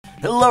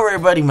Hello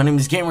everybody, my name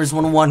is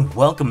Gamers101.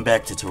 Welcome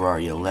back to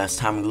Terraria. Last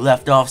time we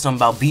left off something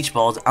about beach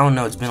balls. I don't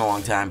know, it's been a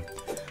long time.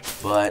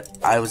 But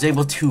I was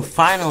able to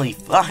finally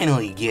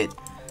get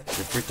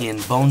the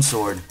freaking bone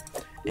sword.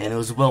 And it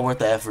was well worth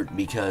the effort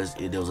because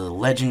it was a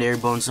legendary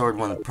bone sword,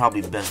 one of the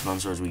probably best bone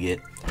swords we get.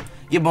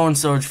 Get bone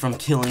swords from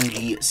killing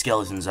the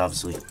skeletons,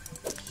 obviously.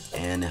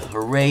 And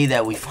hooray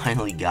that we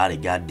finally got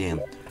it,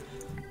 goddamn.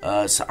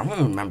 So I don't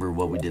even remember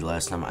what we did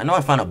last time. I know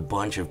I found a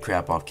bunch of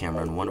crap off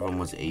camera, and one of them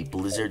was a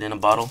blizzard in a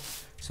bottle.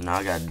 So now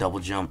I got a double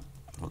jump.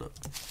 Hold up.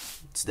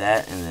 It's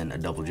that, and then a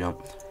double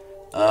jump.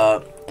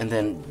 And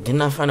then,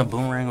 didn't I find a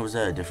boomerang, or was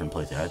that a different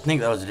playthrough? I think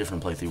that was a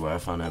different playthrough where I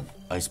found an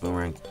ice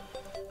boomerang.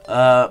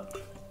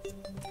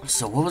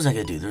 So what was I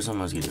gonna do? There's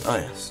something I was gonna do. Oh,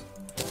 yes.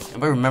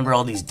 Anybody remember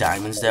all these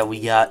diamonds that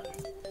we got?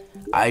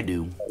 I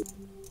do.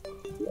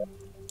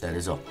 That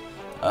is all.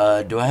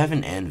 Do I have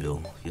an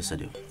anvil? Yes, I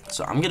do.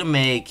 So I'm gonna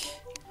make...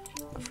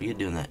 I forget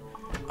doing that.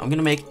 I'm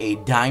gonna make a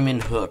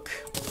diamond hook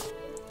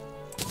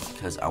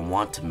because I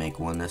want to make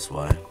one. That's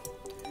why.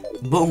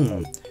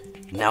 Boom!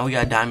 Now we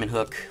got a diamond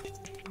hook,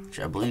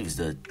 which I believe is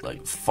the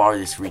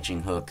farthest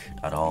reaching hook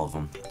out of all of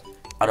them.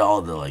 Out of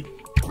all the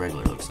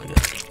regular hooks, I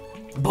guess.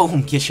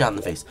 Boom! Get shot in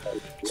the face.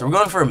 So we're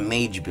going for a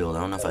mage build. I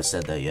don't know if I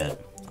said that yet.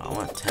 I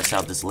want to test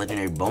out this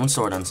legendary bone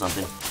sword on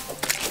something.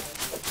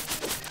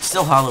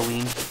 Still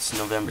Halloween. It's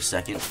November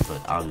 2nd,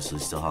 but obviously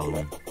still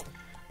Halloween.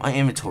 My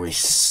inventory is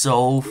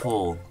so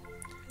full.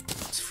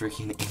 It's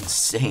freaking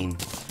insane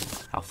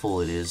how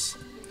full it is.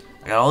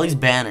 I got all these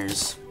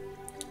banners.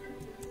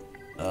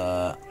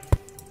 Let's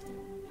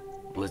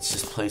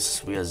just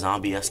place. We got a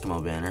zombie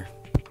Eskimo banner.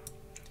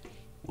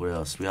 What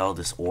else? We got all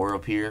this ore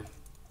up here.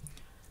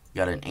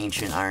 Got an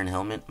ancient iron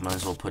helmet. Might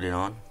as well put it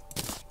on.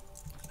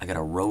 I got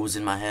a rose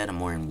in my head. I'm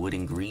wearing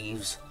wooden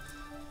greaves.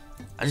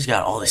 I just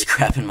got all this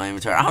crap in my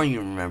inventory. I don't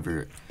even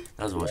remember.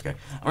 That was the worst guy.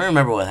 I don't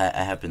remember what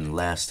happened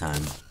last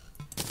time.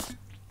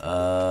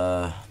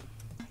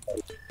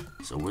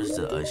 So where's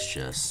the ice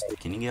chest?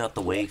 Can you get out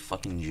the way,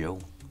 fucking Joe?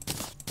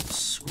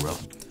 Scrub.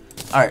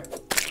 Alright,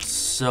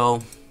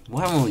 so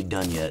what haven't we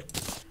done yet?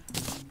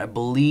 I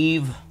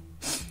believe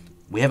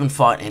we haven't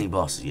fought any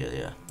bosses yet,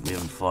 yeah. We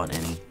haven't fought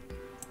any.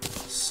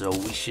 So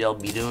we shall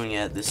be doing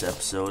it this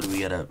episode. We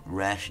got a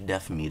rash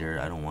death meter.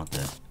 I don't want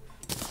that.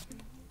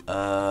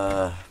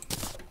 Oh,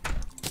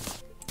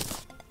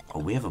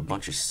 we have a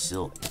bunch of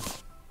silk.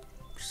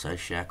 Precise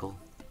shackle.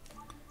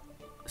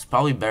 It's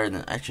probably better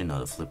than... Actually, no,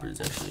 the flipper is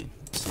actually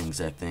the same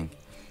exact thing.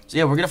 So,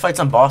 yeah, we're going to fight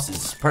some bosses.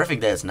 It's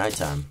perfect that it's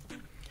nighttime.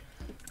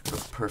 The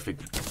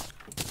perfect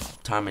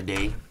time of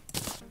day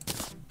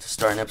to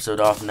start an episode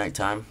off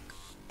nighttime.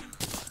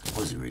 What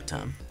was the right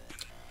time?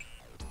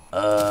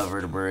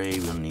 Vertebrae,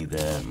 we don't need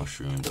that.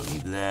 Mushroom, don't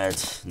need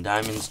that.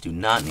 Diamonds, do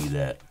not need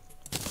that.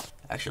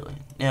 Actually,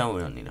 no, we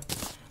don't need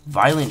it.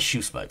 Violent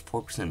shoe spike,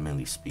 4%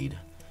 melee speed.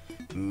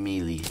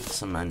 Melee.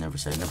 Something I never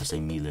say. I never say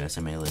melee, I say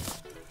melee.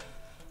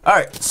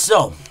 Alright,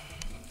 so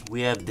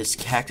we have this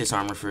cactus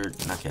armor for,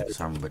 not cactus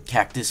armor, but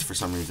cactus for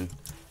some reason.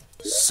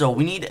 So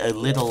we need a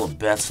little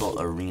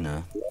battle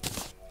arena.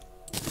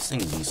 This thing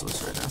is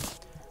useless right now.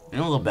 We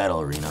need a little battle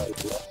arena.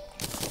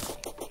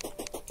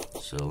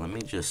 So let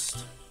me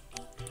just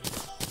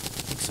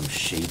make some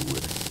shade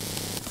wood.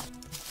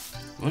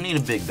 We'll need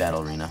a big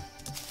battle arena.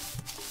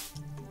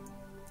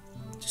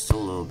 Just a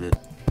little bit.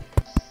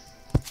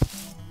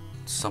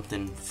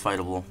 Something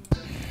fightable.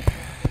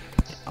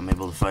 I'm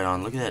able to fight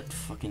on. Look at that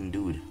fucking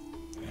dude.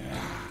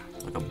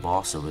 Like a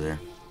boss over there.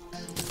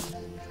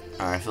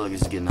 Alright, I feel like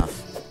this is good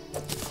enough.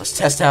 Let's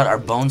test out our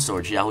bone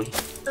sword, shall we?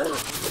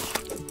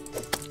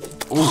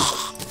 Ooh.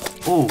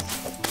 Ooh.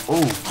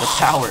 Ooh. The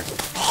power.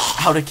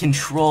 Out of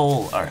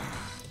control. Alright.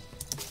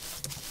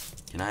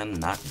 Can I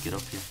not get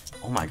up here?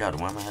 Oh my god,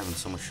 why am I having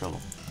so much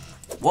trouble?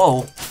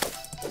 Whoa.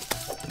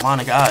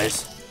 Demonic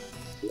eyes.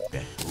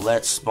 Okay,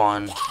 let's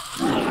spawn.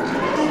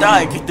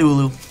 Die,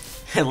 Cthulhu.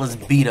 Let's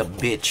beat a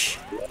bitch.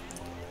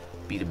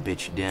 Beat a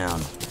bitch down.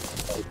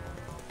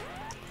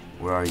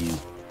 Where are you?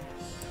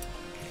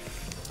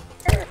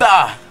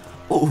 Bah!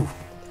 Ooh,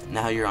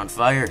 now you're on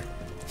fire.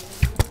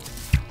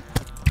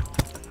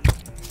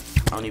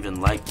 I don't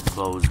even like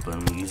bows, but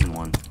I'm using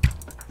one.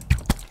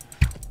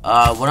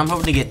 What I'm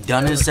hoping to get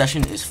done in this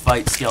session is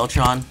fight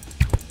Skeletron.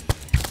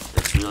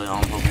 That's really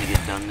all I'm hoping to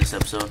get done in this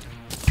episode.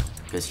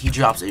 Because he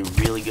drops a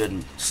really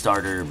good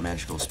starter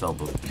magical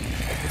spellbook.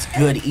 It's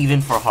good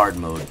even for hard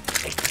mode,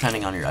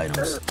 depending on your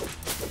items.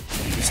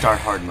 You can start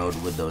hard mode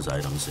with those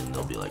items and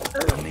they'll be like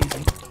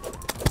amazing.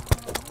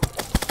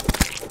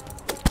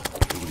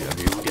 Here we go,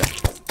 here we go.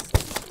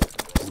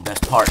 This is the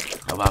best part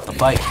about the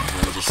fight,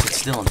 when it just sits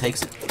still and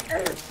takes it.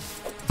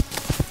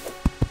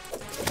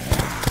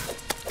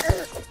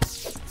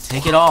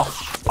 Take it all.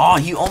 Oh,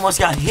 he almost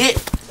got hit!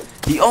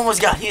 He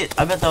almost got hit!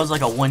 I bet that was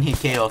like a one-hit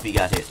KO if he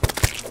got hit.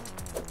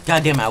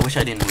 God damn it, I wish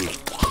I didn't move.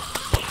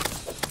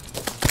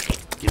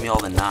 Give me all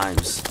the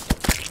knives.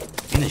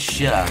 Give me the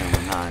shit out of him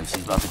with knives.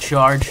 He's about to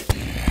charge.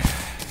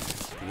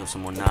 Pick up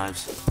some more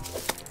knives.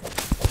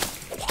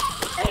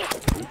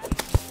 Ooh.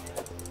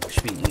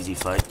 Should be an easy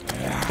fight.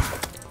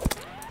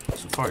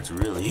 So far it's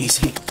really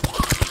easy.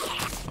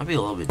 Might be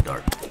a little bit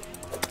dark.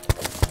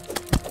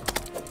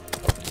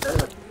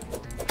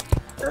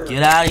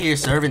 Get out of here,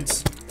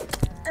 servants.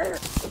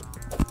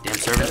 Damn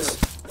servants.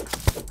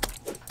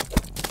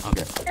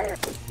 Okay.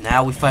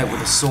 Now we fight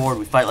with a sword.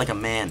 We fight like a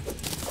man.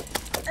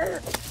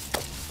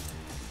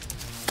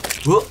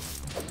 Whoop.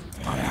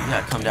 Oh, you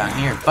gotta come down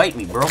here and fight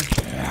me, bro.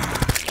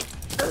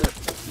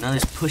 None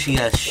of this pushy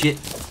ass shit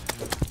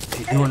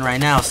you're doing right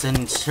now.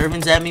 Sending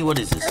servants at me? What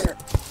is this?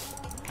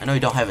 I know you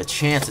don't have a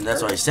chance, and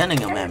that's why you're sending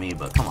them at me,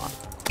 but come on.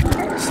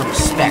 Some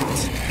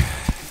respect.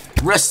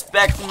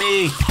 Respect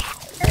me!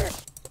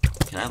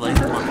 Can I light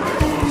him on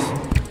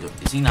fire?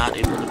 Is he not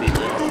able to be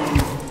lit on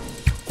fire?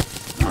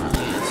 Oh,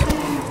 he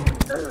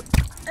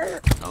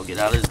is. No, get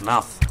out of his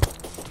mouth.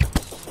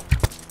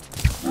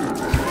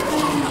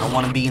 I don't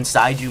want to be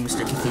inside you,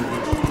 Mr.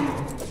 Cthulhu.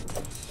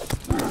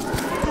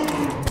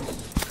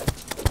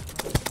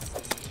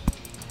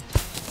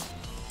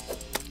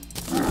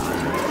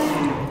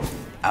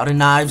 Out of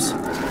knives.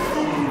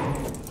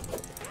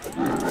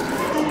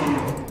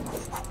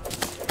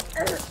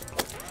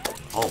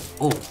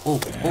 Oh.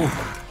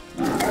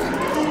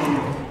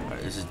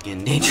 Alright, this is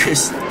getting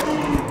dangerous.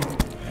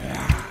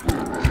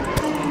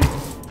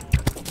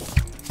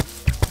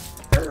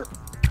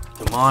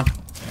 Come on.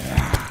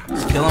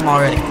 Let's kill him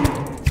already.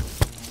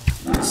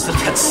 Still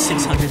got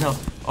 600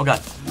 health. Oh god.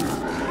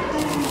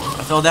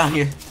 I fell down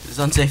here. This is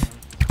unsafe.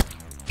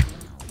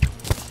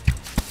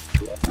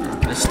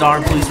 A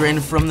star, please, rain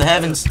from the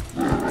heavens.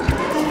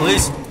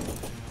 Please.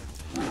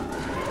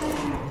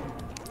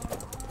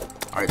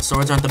 Alright,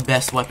 swords aren't the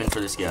best weapon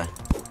for this guy.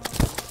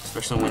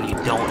 Especially when you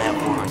don't have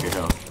 400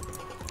 health.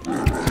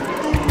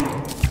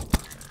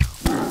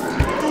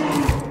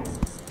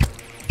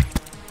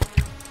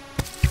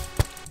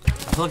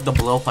 I feel like the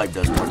blowpipe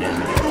does more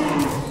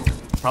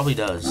damage. Probably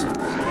does.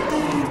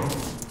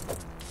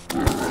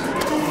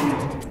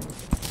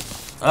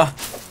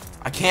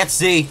 I can't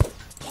see.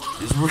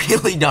 It's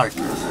really dark.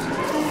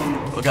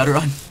 Oh god,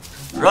 run.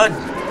 Run!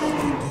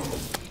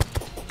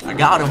 I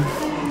got him.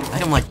 I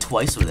hit him like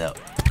twice without.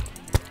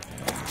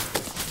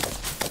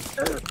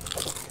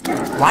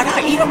 Why did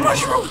I eat a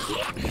mushroom?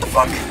 What the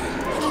fuck?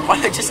 Why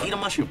did I just eat a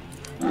mushroom?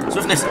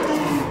 Swiftness!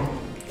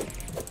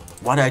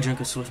 Why did I drink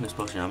a swiftness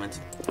potion? I meant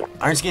to.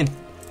 Iron skin!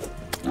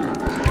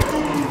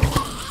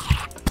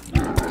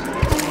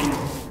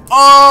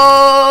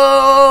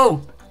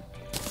 Oh!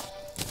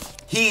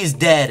 He's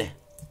dead.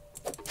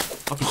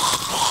 Fucking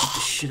beat the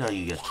shit out of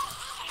you guys.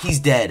 He's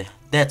dead.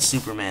 That's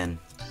Superman.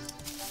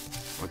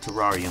 Or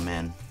Terraria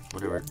Man.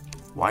 Whatever.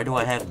 Why do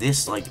I have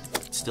this, like,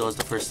 still as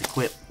the first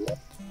equip?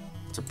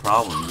 It's a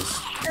problem. This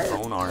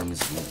bone arm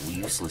is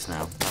useless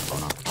now. Not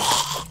bone arm.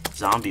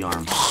 Zombie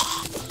arm.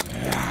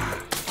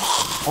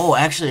 Oh,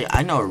 actually,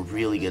 I know a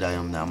really good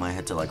item that I might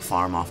have to, like,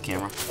 farm off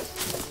camera.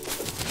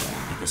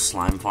 Like a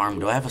slime farm.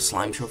 Do I have a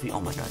slime trophy?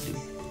 Oh my god, dude.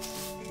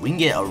 We can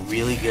get a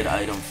really good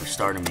item for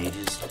starter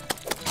mages.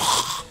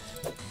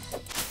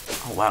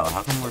 Oh wow,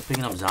 how come we're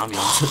picking up zombie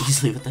arms so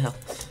easily? What the hell?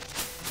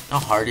 How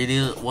hard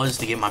it was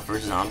to get my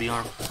first zombie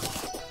arm.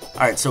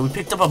 Alright, so we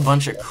picked up a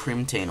bunch of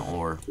Crimtane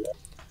ore.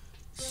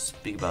 Let's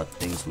speak about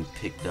things we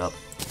picked up.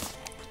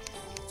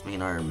 Let's make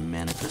another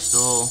mana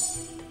crystal.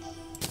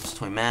 It's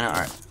 20 mana,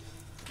 alright.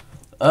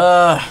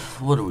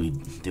 What are we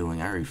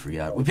doing? I already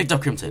forgot. We picked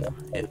up Crimtane.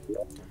 Yeah.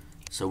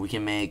 So we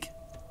can make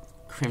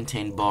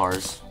Crimtane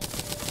bars.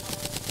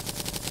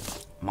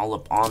 I'm all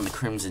up on the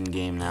Crimson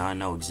game now. I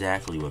know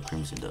exactly what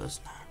Crimson does.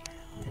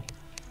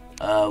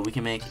 We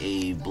can make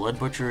a Blood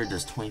Butcher. It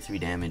does 23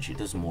 damage. It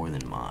does more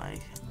than my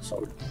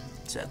sword,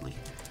 sadly.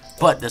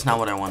 But that's not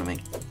what I want to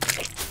make.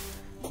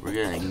 We're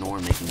going to ignore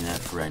making that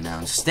for right now.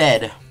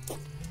 Instead,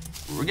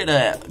 we're going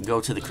to go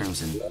to the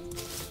Crimson.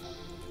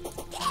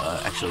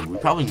 Actually, we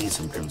probably need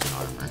some Crimson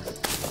armor.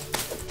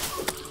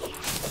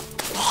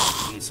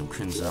 We need some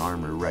Crimson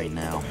armor right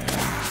now.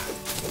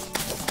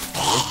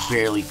 We're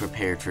barely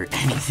prepared for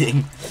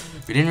anything.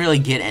 We didn't really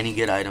get any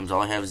good items.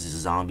 All I have is this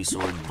zombie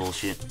sword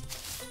bullshit.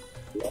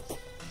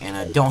 And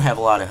I don't have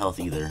a lot of health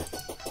either.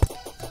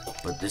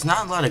 But there's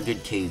not a lot of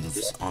good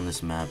caves on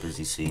this map, as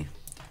you see.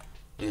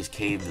 Look at this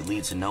cave that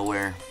leads to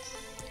nowhere.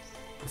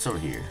 What's over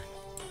here?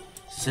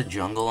 Is this a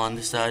jungle on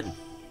this side?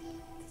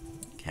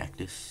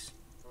 Cactus.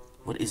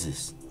 What is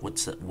this?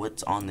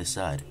 What's on this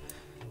side?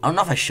 I don't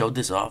know if I showed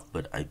this off,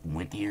 but I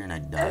went here and I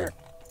died.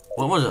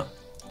 What was it?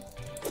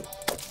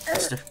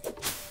 Mister?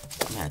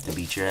 I'm gonna have to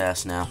beat your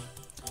ass now.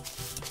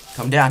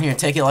 Come down here and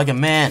take it like a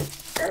man.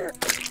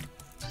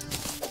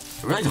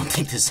 I really don't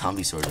think this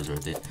zombie sword is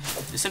worth it.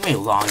 This took me a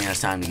long ass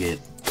time to get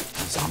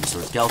a zombie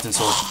sword. Skeleton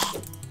sword.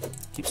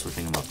 Keep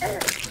switching them up.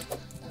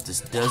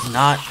 This does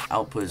not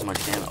output as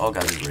much damage. Oh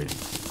god, this raven.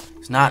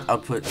 It's not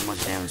output as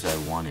much damage as I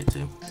want it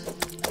to.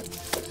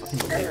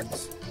 Fucking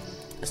ravens.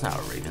 That's not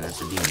a raven, that's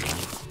a demon,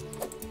 right?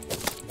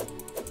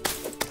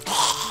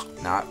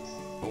 Not.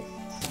 Oh.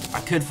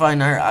 I could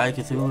find another Eye of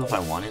Cthulhu if I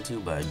wanted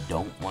to, but I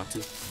don't want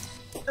to.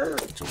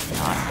 So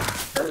not.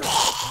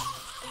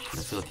 I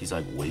feel like he's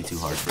like way too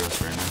hard for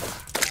us right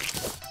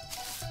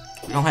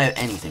now. We don't have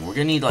anything. We're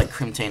gonna need like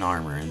Crimtane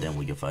armor, and then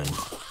we can fight him.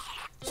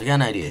 So I got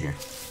an idea here.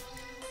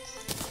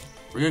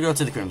 We're gonna go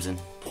to the Crimson.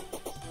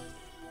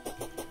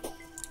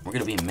 We're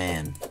gonna be a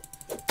man.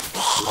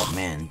 Oh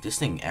man, this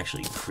thing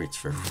actually crits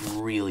for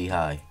really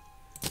high.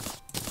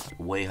 Like,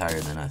 way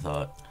higher than I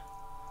thought.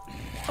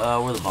 Where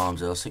are the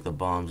bombs at? Let's take the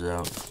bombs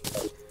out.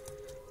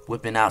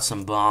 Whipping out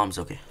some bombs.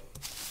 Okay.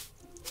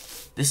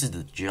 This is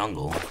the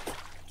jungle.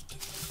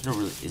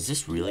 Is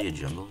this really a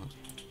jungle?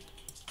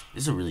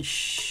 This is a really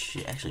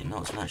actually, no,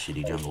 it's not a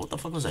shitty jungle. What the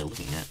fuck was I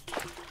looking at?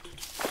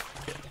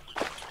 Okay.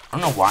 I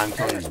don't know why I'm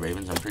killing these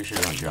ravens. I'm pretty sure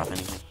they don't drop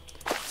anything.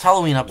 It's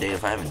Halloween update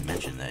if I haven't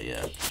mentioned that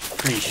yet.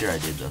 Pretty sure I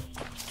did though.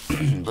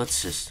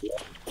 Let's just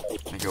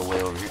make our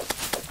way over here.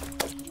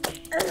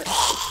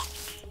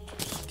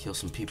 Kill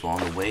some people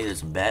on the way.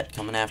 There's a bat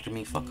coming after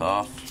me. Fuck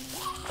off.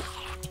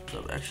 What's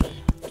up, actually?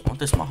 I want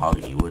this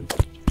mahogany wood.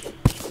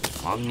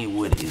 Mahogany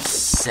wood is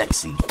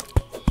sexy.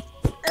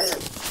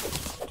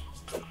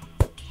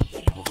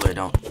 Hopefully I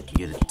don't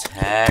get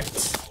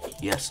attacked.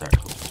 Yes, alright,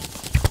 cool.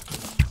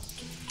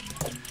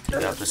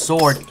 Take out the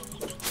sword.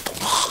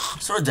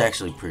 Sword's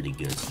actually pretty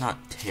good. It's not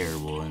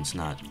terrible and it's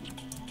not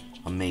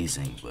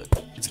amazing, but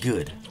it's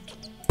good.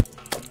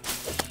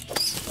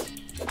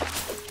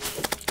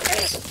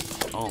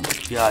 Oh my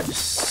god,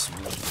 just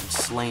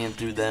slaying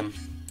through them.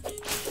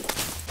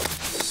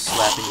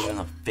 Slapping you in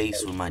the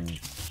face with my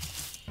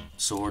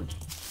sword.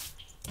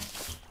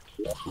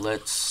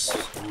 Let's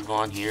move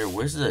on here.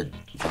 Where's the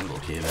jungle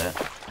cave at?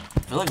 I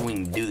feel like we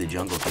can do the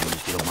jungle cave and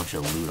just get a bunch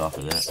of loot off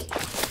of that.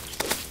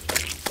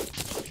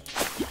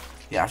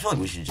 Yeah, I feel like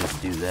we should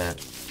just do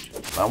that.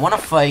 But I want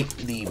to fight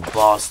the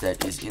boss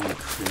that is in the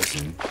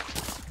Crimson.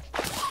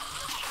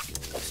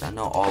 Because I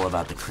know all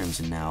about the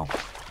Crimson now.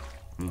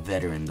 I'm a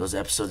veteran. Those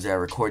episodes that I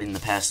recorded in the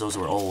past, those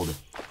were old.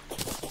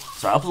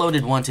 So I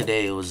uploaded one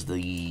today. It was the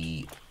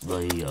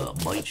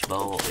Beach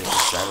Ball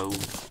episode.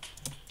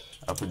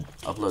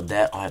 Upload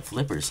that. Oh, I have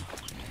flippers.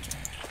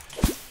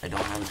 I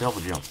don't have a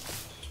double jump.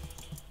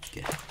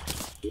 Okay.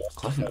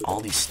 Collecting all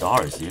these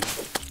stars, dude.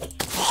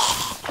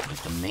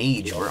 Like the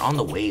mage. We're on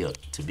the way up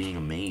to being a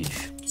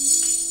mage.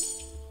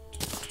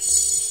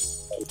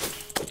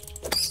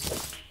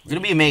 We're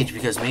gonna be a mage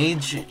because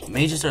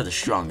mages are the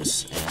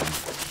strongest. And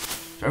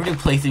if I ever do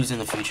playthroughs in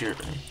the future,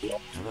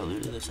 have I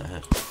looted this? I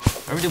have.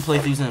 If I ever do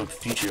playthroughs in the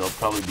future, it'll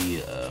probably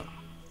be I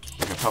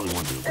probably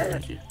won't do it in the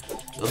future.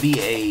 It'll be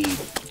a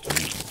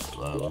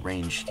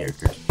ranged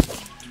character.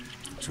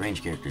 These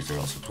ranged characters are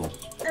also cool.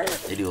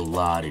 They do a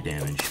lot of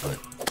damage, but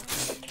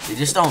they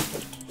just don't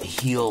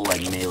heal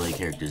like melee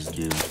characters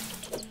do.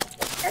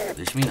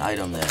 There should be an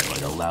item that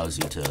like allows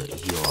you to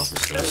heal off of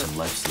stuff, some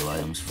lifesteal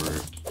items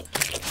for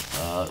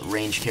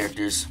ranged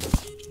characters.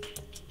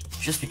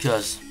 Just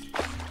because.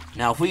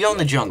 Now, if we go in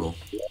the jungle,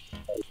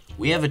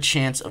 we have a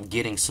chance of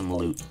getting some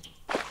loot.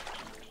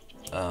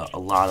 A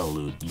lot of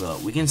loot,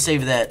 but we can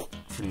save that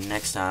for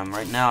next time.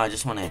 Right now, I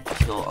just want to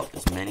kill up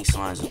as many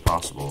slimes as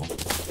possible.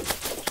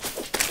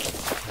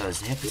 Because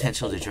they have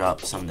potential to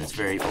drop something that's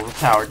very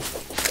overpowered.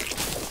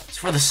 It's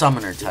for the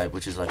summoner type,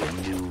 which is like a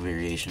new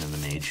variation of the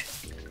mage.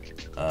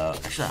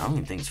 Actually, I don't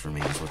even think it's for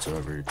mages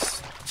whatsoever.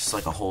 It's just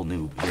like a whole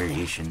new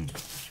variation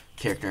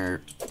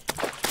character.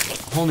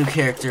 A whole new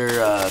character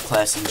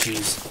class you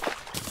choose.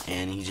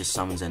 And he just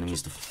summons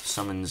enemies,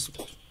 summons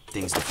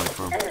things to fight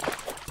for him.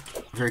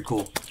 Very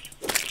cool.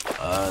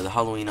 The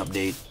Halloween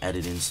update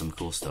added in some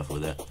cool stuff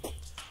with that.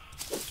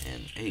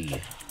 And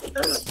hey,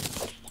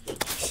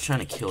 just trying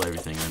to kill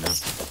everything right now.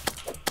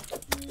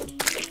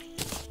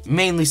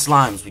 Mainly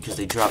slimes because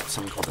they dropped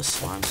something called a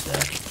slime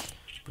staff,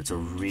 but it's a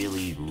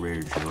really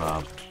rare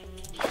drop.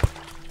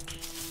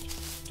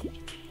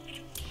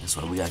 That's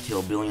why we gotta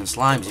kill a billion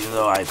slimes. Even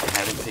though I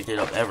haven't picked it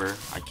up ever,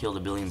 I killed a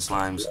billion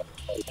slimes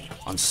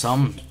on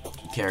some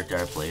character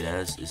I played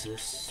as. Is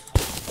this?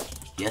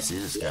 Yes, it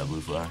is Sky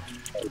Blue Flower.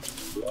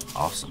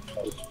 Awesome.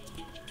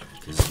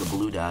 Because the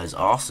blue dye is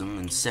awesome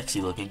and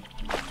sexy looking.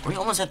 Are we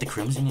almost at the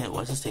Crimson yet?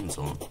 Why is this taking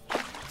so long?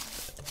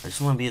 I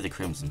just want to be at the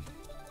Crimson.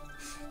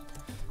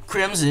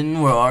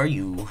 Crimson, where are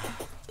you?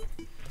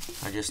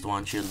 I just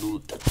want your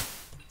loot.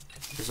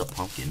 There's a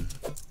pumpkin.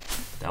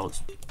 That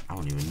was... I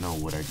don't even know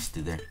what I just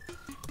did there.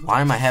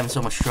 Why am I having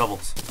so much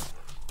troubles?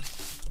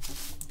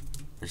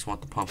 I just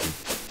want the pumpkin.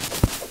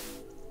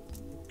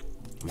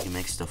 We can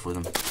make stuff with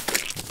them.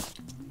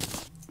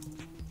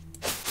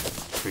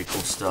 Pretty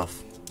cool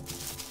stuff.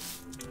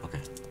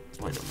 Okay,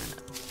 wait a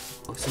minute.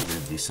 Looks like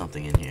there'd be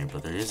something in here,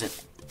 but there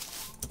isn't.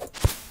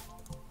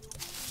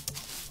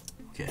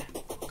 Okay.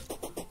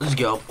 Let's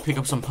go. Pick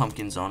up some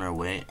pumpkins on our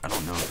way. I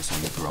don't know if it's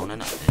only grown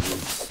enough. It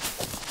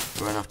is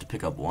grown enough to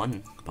pick up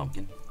one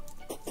pumpkin.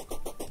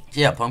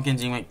 Yeah,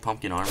 pumpkins, you can make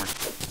pumpkin armor.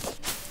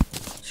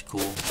 It's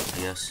cool, I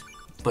guess.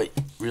 But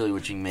really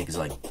what you can make is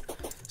like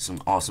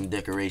some awesome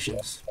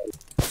decorations.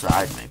 That's what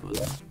I'd make with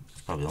them.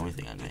 It's probably the only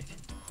thing I'd make.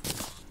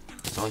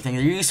 It's the only thing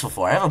they're useful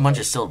for. I have a bunch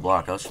of sealed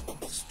block. I was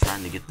just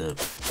trying to get the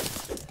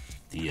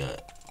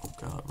oh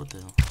god, what the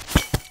hell?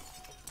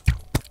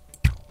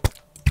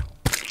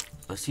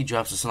 Unless he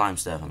drops a slime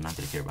staff, I'm not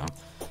gonna care about him.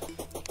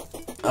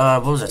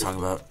 What was I talking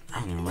about? I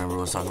don't even remember what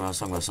I was talking about. I was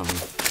talking about something.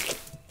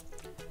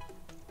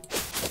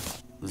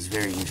 It was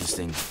very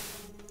interesting.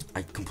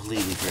 I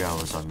completely forgot what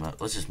I was talking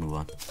about. Let's just move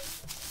on.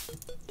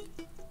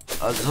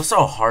 There's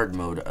also a hard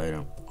mode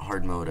item,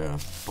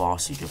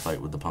 boss you can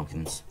fight with the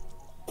pumpkins,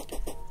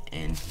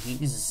 and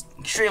he's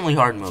extremely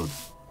hard mode,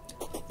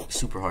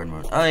 super hard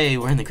mode. Oh, hey,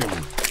 we're in the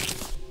Crimson.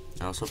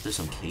 I also hope there's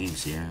some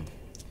caves here,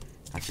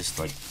 not just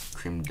like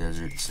Crimson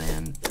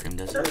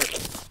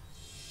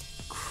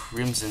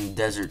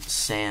Desert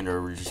Sand,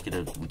 or we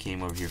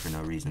came over here for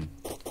no reason.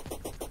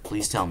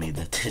 Please tell me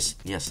that this,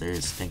 yes, there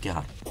is. Thank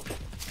God.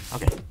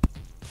 Okay.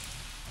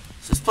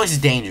 So this place is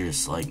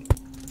dangerous, like.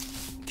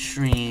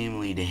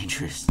 Extremely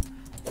dangerous.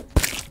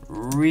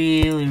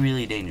 Really,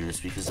 really dangerous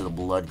because of the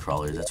blood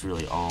crawlers. That's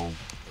really all.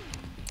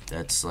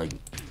 That's like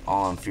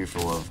all I'm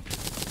fearful of.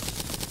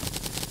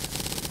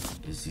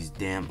 Is these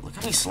damn. Look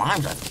how many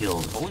slimes I've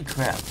killed. Holy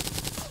crap.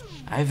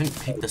 I haven't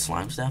picked the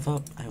slime staff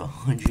up. I have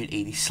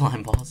 180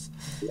 slime balls.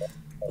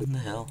 What the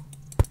hell?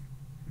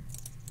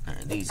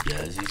 Alright, these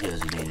guys are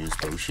dangerous,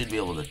 but we should be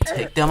able to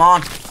take them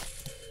on.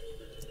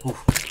 Whew,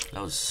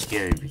 that was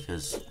scary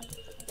because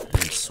I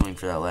didn't swing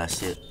for that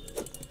last hit.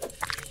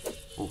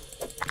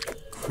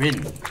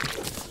 Critting.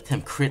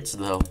 Them crits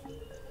though.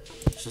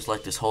 It's just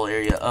like this whole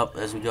area up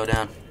as we go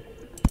down.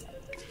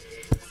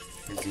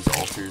 Here's these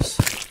altars.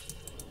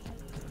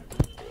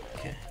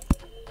 Okay.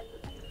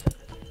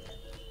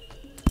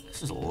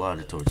 This is a lot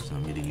of torches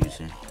I'm gonna use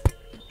here.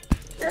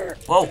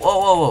 Whoa, whoa,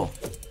 whoa, whoa.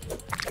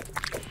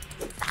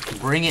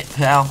 Bring it,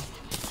 pal.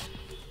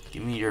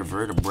 Give me your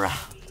vertebra.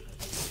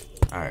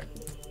 Alright.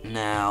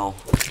 Now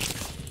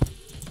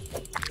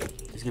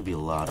there's gonna be a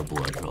lot of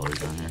blood crawlers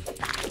down here.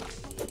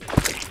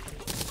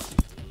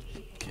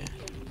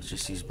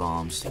 Just use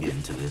bombs to get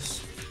into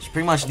this. So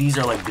pretty much these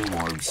are like doom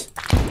orbs.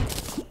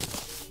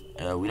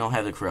 We don't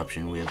have the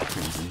corruption, we have the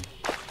crimson.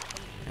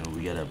 And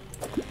we gotta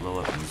blow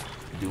up these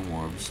doom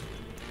orbs.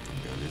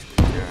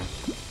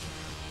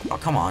 Oh,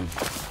 come on.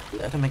 Do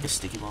I have to make a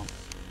sticky bomb?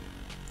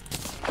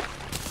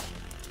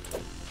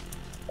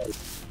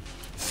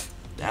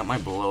 That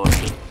might blow up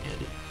the...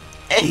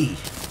 Hey!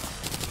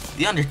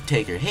 The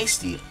Undertaker.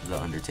 Hasty the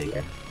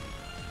Undertaker.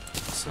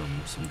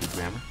 Some good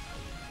grammar.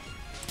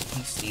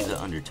 Hasty the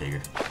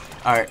Undertaker.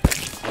 Alright,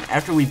 and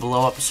after we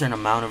blow up a certain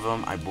amount of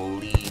them, I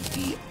believe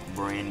the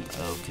Brain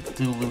of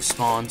Cthulhu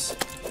spawns.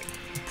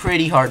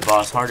 Pretty hard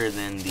boss, harder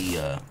than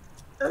the,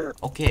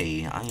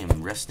 Okay, I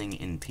am resting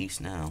in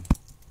peace now.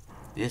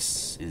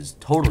 This is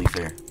totally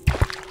fair.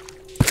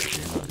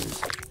 Yeah, no, it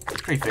is.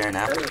 Pretty fair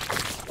now.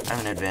 I have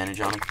an advantage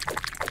on him.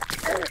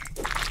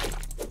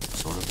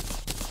 Sort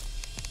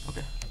of.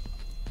 Okay.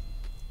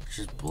 Let's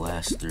just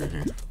blast through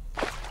here.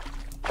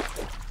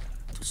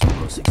 Put some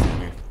glow sticks in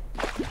here.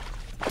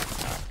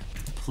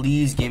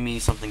 Please give me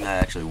something that I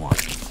actually want.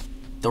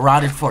 The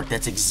rotted fork.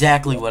 That's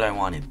exactly what I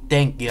wanted.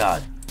 Thank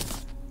God.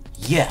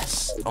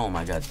 Yes. Oh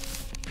my God.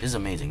 This is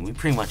amazing. We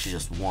pretty much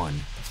just won.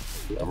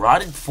 The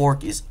rotted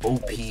fork is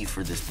OP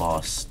for this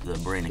boss, the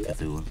Brain of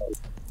Cthulhu.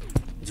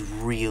 It's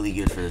really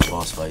good for this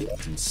boss fight.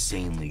 It's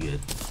insanely good.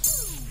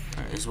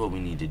 Alright, this is what we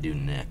need to do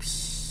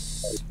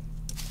next.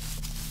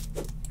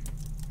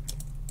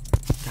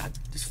 God,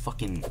 this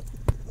fucking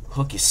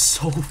hook is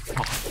so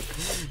far.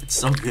 It's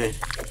so good.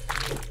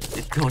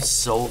 It goes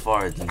so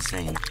far, it's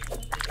insane.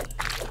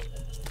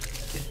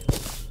 Okay.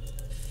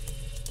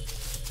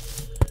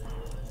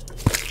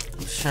 I'm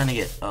just trying to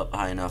get up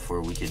high enough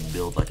where we could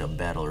build like a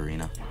battle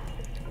arena.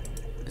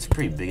 It's a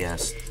pretty big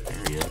ass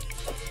area.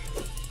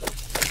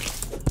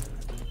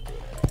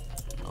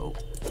 Oh.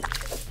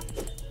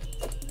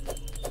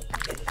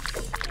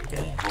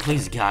 Okay, hopefully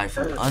this guy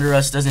from under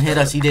us doesn't hit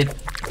us. He did.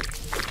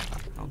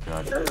 Oh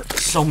God.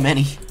 So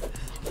many.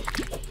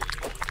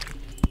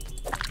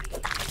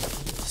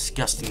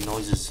 Disgusting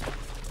noises.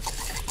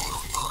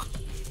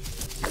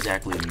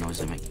 Exactly the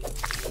noise I make.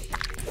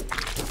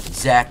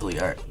 Exactly.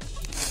 Alright.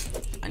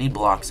 I need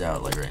blocks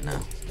out, like right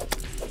now.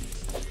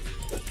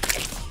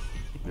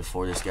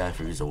 Before this guy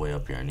figures a way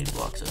up here, I need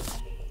blocks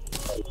out.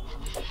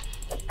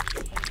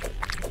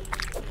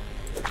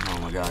 Oh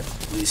my God.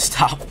 Please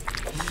stop.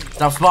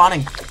 Stop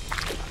spawning.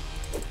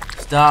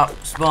 Stop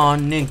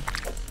spawning.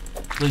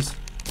 Please.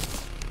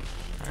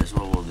 Alright, that's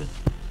what we'll do.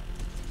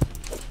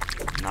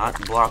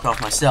 Not block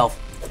off myself.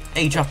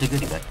 Hey, he dropped a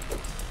goodie bag.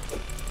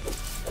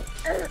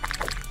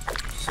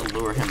 So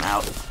lure him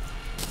out.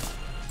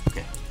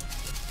 Okay.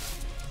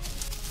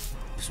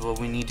 So what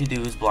we need to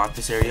do is block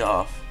this area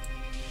off.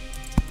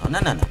 Oh, no,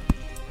 no, no.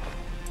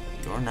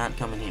 You're not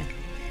coming here.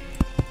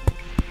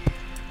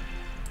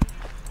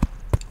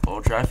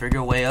 Oh, try to figure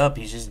a way up.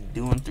 He's just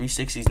doing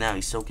 360s now.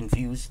 He's so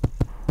confused.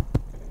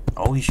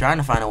 Oh, he's trying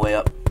to find a way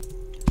up.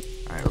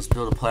 Alright, let's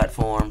build a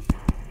platform.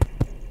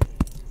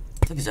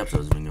 I think this episode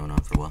has been going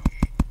on for a while.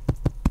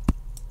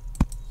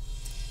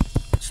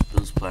 Let's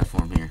build this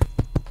platform here.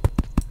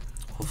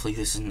 Hopefully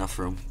this is enough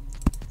room.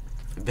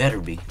 It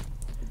better be.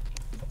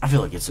 I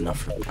feel like it's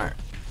enough room. Alright.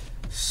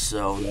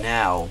 So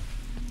now,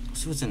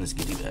 let's see what's in this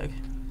goodie bag.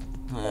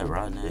 Oh, yeah,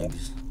 rotten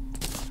eggs.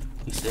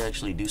 At least they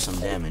actually do some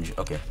damage.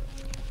 Okay.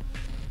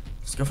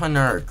 Let's go find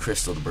our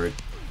crystal to break.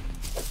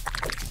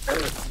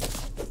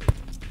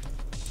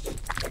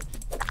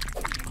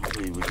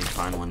 Hopefully we can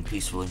find one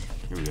peacefully.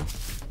 Here we go.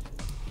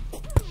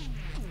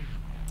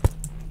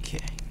 Okay.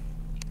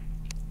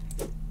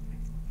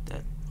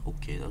 That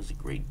was a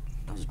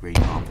great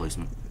bomb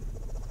placement.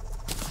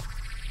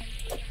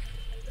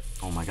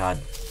 Oh my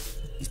god.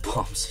 These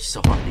bombs are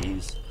so hard to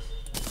use.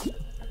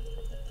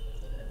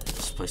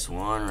 Let's place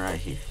one right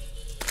here.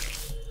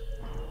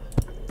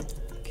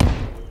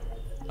 Okay.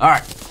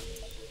 Alright.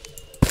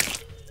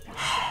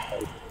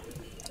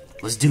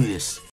 Let's do this.